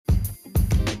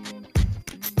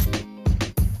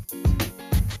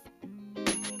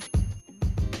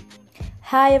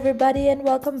Hi, everybody, and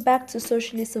welcome back to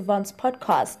Socially Savant's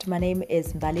podcast. My name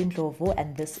is Mbali Ndlovu,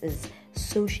 and this is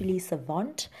Socially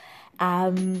Savant.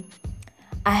 I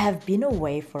have been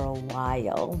away for a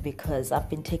while because I've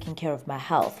been taking care of my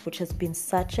health, which has been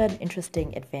such an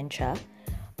interesting adventure.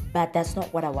 But that's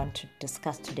not what I want to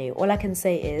discuss today. All I can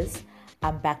say is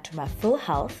I'm back to my full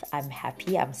health. I'm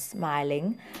happy. I'm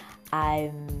smiling.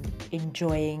 I'm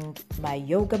enjoying my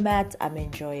yoga mat. I'm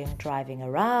enjoying driving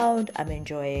around. I'm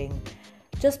enjoying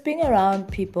just being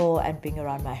around people and being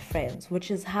around my friends, which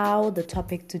is how the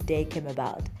topic today came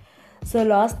about. So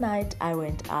last night I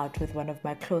went out with one of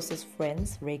my closest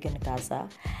friends, Reagan Gaza,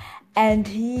 and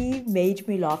he made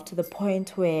me laugh to the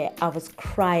point where I was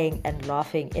crying and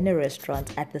laughing in a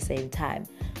restaurant at the same time.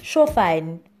 Sure,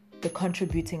 fine, the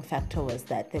contributing factor was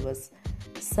that there was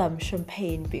some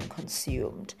champagne being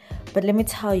consumed. But let me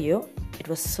tell you, it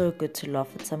was so good to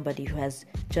laugh with somebody who has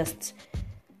just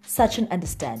such an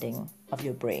understanding of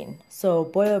your brain. So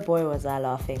boy oh boy was I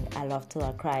laughing. I laughed till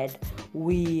I cried.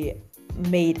 We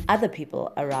made other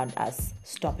people around us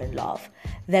stop and laugh.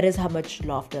 That is how much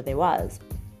laughter there was.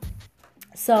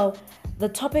 So the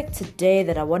topic today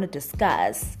that I want to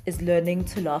discuss is learning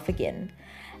to laugh again.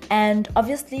 And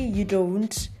obviously you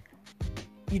don't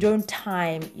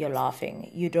time your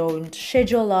laughing. You don't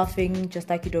schedule laughing, just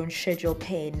like you don't schedule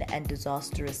pain and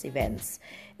disastrous events.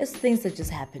 It's things that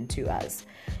just happen to us.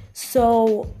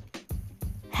 So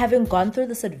having gone through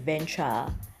this adventure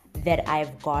that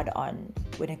I've got on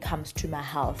when it comes to my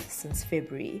health since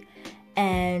February,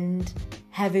 and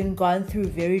having gone through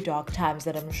very dark times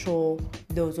that I'm sure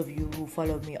those of you who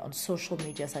follow me on social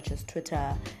media such as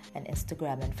Twitter and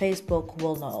Instagram and Facebook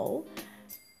will know,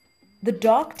 the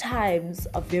dark times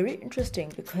are very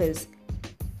interesting because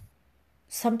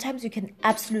sometimes you can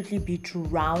absolutely be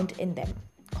drowned in them,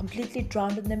 completely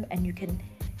drowned in them, and you can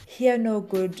hear no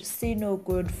good, see no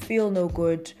good, feel no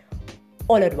good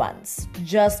all at once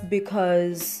just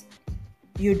because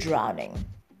you're drowning.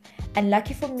 And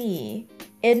lucky for me,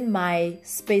 in my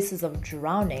spaces of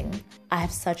drowning, I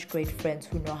have such great friends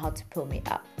who know how to pull me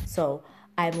up. So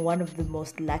I'm one of the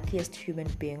most luckiest human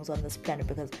beings on this planet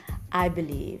because I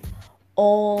believe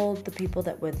all the people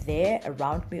that were there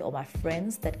around me, all my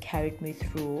friends that carried me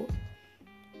through,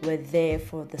 were there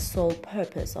for the sole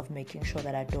purpose of making sure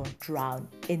that I don't drown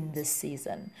in this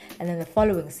season. And then the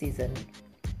following season,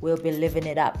 we'll be living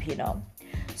it up,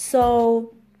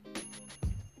 So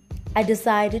I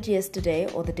decided yesterday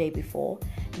or the day before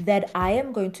that I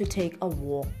am going to take a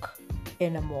walk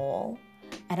in a mall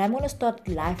and I'm going to start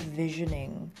life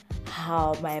visioning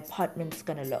how my apartment's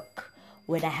going to look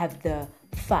when I have the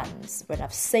funds, when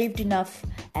I've saved enough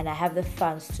and I have the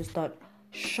funds to start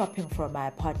shopping for my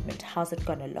apartment. How's it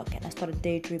gonna look? And I started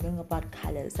daydreaming about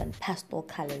colors and pastel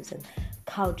colors and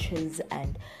couches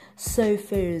and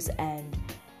sofas and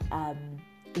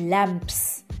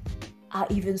lamps. I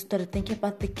even started thinking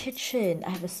about the kitchen. I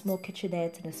have a small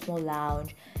kitchenette and a small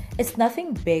lounge. It's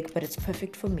nothing big, but it's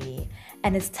perfect for me.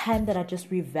 And it's time that I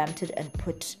just revamped it and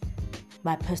put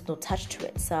my personal touch to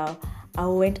it. So I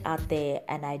went out there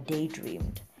and I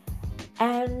daydreamed.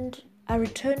 And I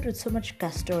returned with so much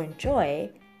gusto and joy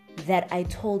that I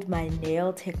told my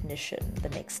nail technician the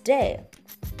next day.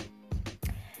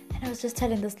 And I was just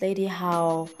telling this lady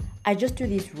how I just do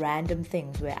these random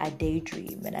things where I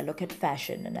daydream and I look at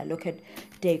fashion and I look at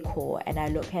decor and I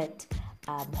look at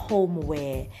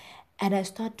homeware and I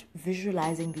start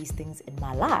visualizing these things in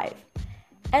my life.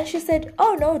 And she said,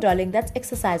 "Oh no, darling, that's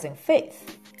exercising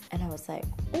faith." And I was like,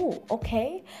 oh,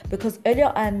 okay. Because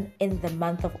earlier on in the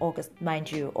month of August, mind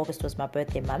you, August was my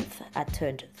birthday month. I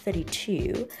turned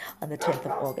 32 on the 10th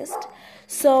of August.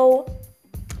 So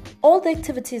all the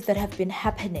activities that have been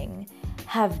happening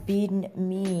have been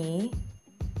me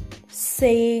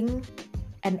saying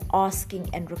and asking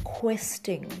and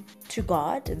requesting to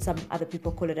God. And some other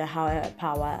people call it a higher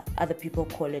power. Other people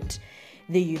call it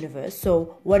the universe.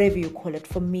 So whatever you call it,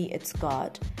 for me, it's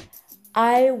God.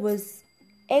 I was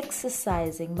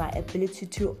exercising my ability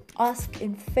to ask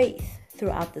in faith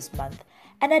throughout this month.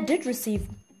 And I did receive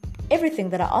everything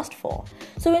that I asked for.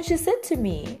 So when she said to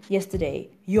me yesterday,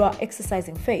 "You are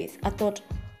exercising faith," I thought,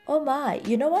 oh my,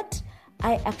 you know what?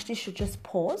 I actually should just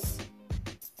pause,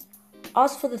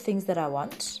 ask for the things that I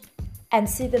want, and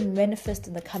see them manifest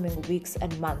in the coming weeks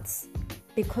and months.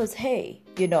 Because hey,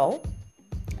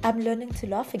 I'm learning to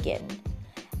laugh again.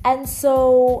 And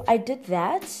so I did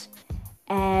that,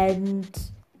 and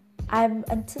I'm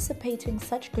anticipating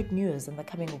such good news in the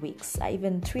coming weeks. I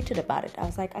even tweeted about it. I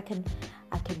was like, I can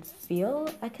feel,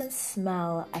 I can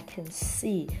smell, I can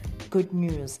see good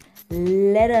news.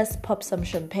 Let us pop some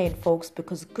champagne, folks,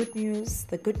 because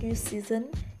the good news season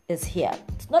is here.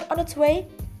 It's not on its way,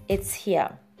 it's here.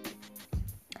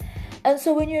 And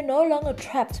so when you're no longer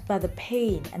trapped by the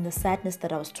pain and the sadness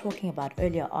that I was talking about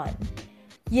earlier on,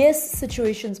 yes,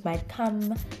 situations might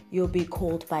come. You'll be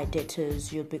called by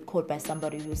debtors. You'll be called by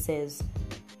somebody who says,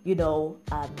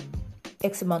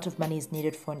 X amount of money is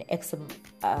needed for an X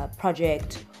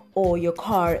project, or your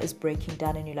car is breaking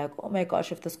down and you're like, oh my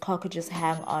gosh, if this car could just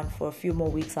hang on for a few more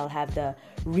weeks, I'll have the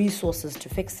resources to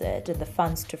fix it and the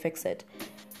funds to fix it.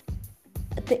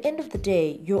 At the end of the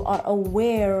day, you are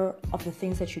aware of the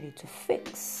things that you need to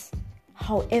fix.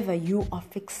 However, you are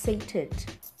fixated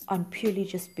on purely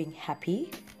just being happy,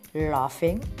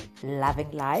 laughing, loving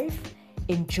life,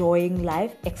 enjoying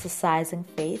life, exercising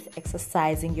faith,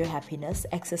 exercising your happiness,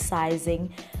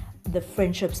 exercising the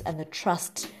friendships and the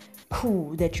trust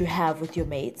that you have with your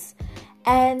mates.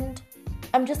 And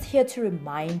I'm just here to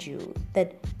remind you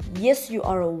that yes, you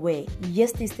are aware,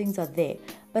 yes, these things are there,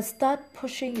 but start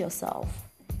pushing yourself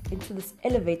into this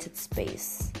elevated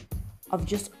space of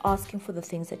just asking for the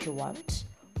things that you want,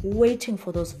 waiting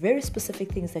for those very specific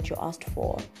things that you asked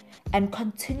for, and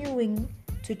continuing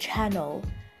to channel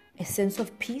a sense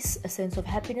of peace, a sense of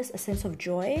happiness, a sense of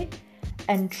joy.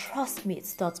 And trust me, it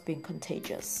starts being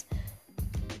contagious.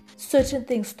 Certain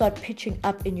things start pitching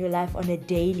up in your life on a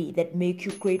daily that make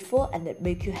you grateful and that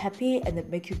make you happy and that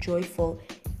make you joyful,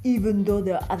 even though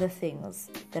there are other things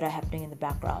that are happening in the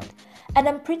background. And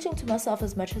I'm preaching to myself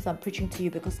as much as I'm preaching to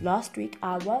you, because last week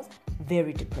I was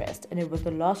very depressed and it was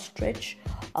the last stretch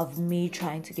of me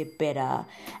trying to get better,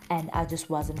 and I just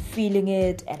wasn't feeling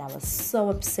it, and I was so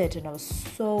upset and I was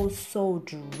so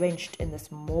drenched in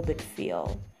this morbid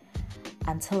feel,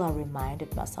 until I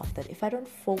reminded myself that if I don't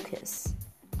focus,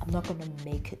 I'm not going to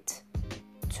make it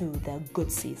to the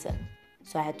good season.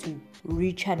 So I had to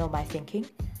rechannel my thinking,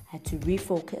 I had to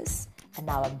refocus, and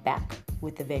now I'm back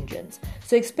with a vengeance.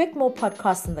 So expect more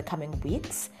podcasts in the coming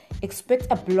weeks. Expect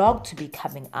a blog to be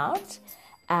coming out.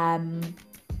 And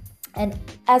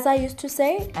as I used to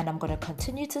say, and I'm going to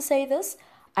continue to say this,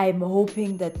 I'm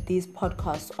hoping that these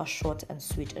podcasts are short and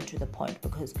sweet and to the point,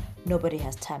 because nobody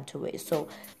has time to waste. So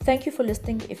thank you for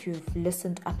listening. If you've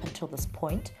listened up until this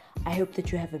point, I hope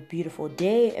that you have a beautiful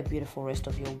day, a beautiful rest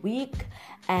of your week.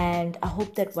 And I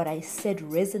hope that what I said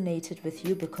resonated with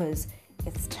you, because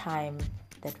it's time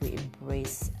that we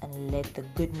embrace and let the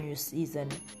good news season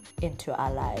into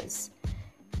our lives.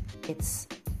 It's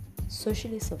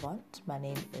Socially Savant. My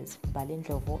name is Mbali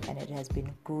Ndlovu, and it has been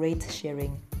great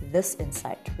sharing this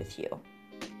insight with you.